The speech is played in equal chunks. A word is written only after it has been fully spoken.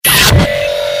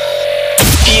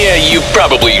You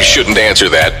probably shouldn't answer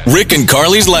that. Rick and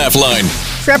Carly's Laugh Line.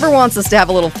 Trevor wants us to have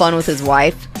a little fun with his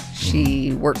wife.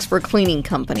 She works for a cleaning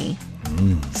company.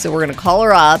 So we're going to call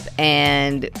her up,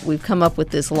 and we've come up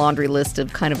with this laundry list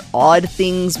of kind of odd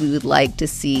things we would like to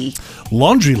see.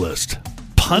 Laundry list.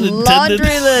 Pun intended.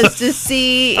 Laundry list to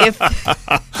see if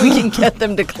we can get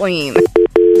them to clean.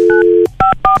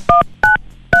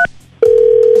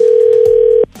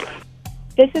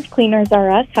 This is Cleaners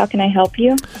R Us. How can I help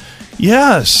you?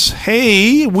 Yes.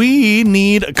 Hey, we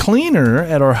need a cleaner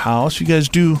at our house. You guys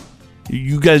do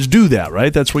that,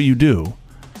 right? That's what you do.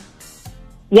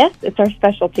 Yes, it's our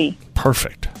specialty.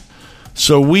 Perfect.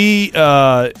 So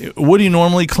what do you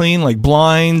normally clean? Like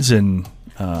blinds and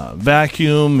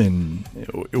vacuum, and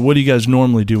what do you guys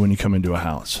normally do when you come into a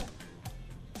house?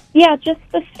 Yeah, just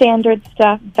the standard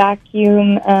stuff,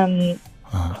 vacuum,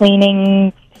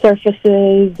 cleaning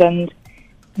surfaces, and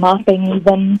mopping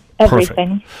even,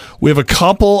 everything. Perfect. We have a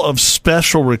couple of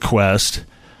special requests.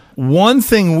 One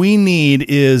thing we need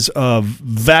is a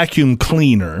vacuum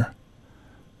cleaner.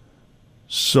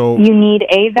 So you need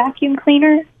a vacuum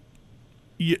cleaner?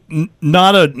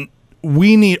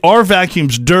 Our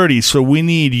vacuum's dirty, so we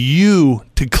need you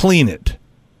to clean it.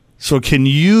 So can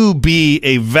you be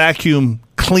a vacuum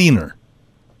cleaner?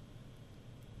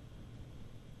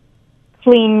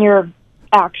 Clean your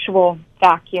actual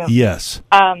vacuum. Yes.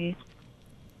 I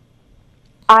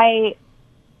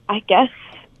guess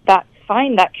that's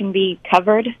fine. That can be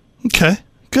covered. Okay,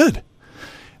 good.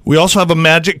 We also have a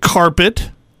magic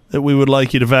carpet that we would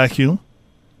like you to vacuum.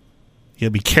 You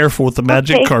gotta be careful with the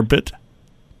magic carpet.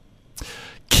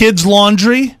 Kids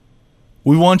laundry.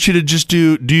 We want you to just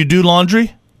do you do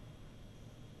laundry?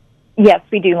 Yes,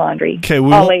 we do laundry. Okay,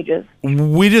 all ages.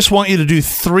 We just want you to do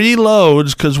 3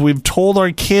 loads because we've told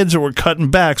our kids that we're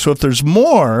cutting back. So if there's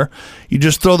more, you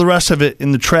just throw the rest of it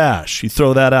in the trash. You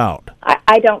throw that out.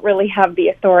 I don't really have the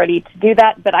authority to do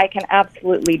that, but I can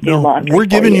absolutely do laundry. We're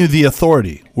giving you the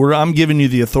authority. I'm giving you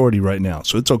the authority right now,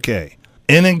 so it's okay.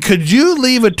 And then could you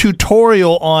leave a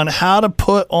tutorial on how to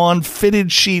put on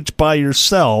fitted sheets by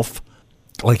yourself?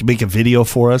 Like make a video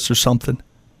for us or something?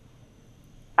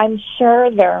 I'm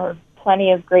sure there are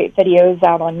plenty of great videos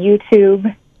out on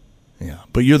YouTube. Yeah,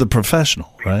 but you're the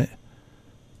professional, right?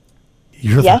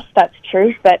 Yes, that's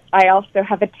true, but I also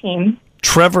have a team.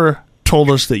 Trevor told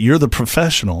us that you're the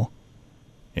professional,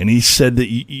 and he said that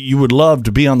you would love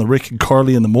to be on the Rick and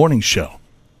Carly in the Morning Show.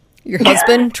 Your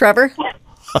husband, Trevor? Okay,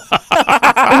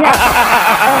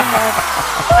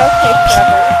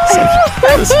 Trevor.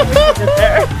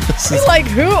 He's like,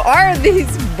 who are these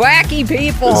wacky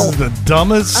people? This is the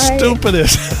dumbest,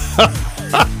 stupidest.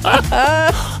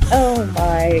 Oh,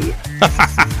 my.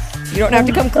 You don't have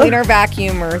to come clean our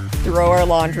vacuum or throw our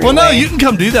laundry Well, no, away. you can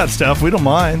come do that stuff. We don't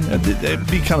mind. It'd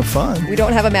be kind of fun. We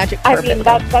don't have a magic carpet. I mean,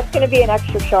 that's going to be an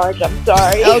extra charge. I'm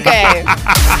sorry. Okay.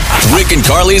 Rick and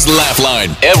Carly's Laugh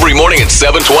Line. Every morning at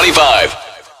 7:25.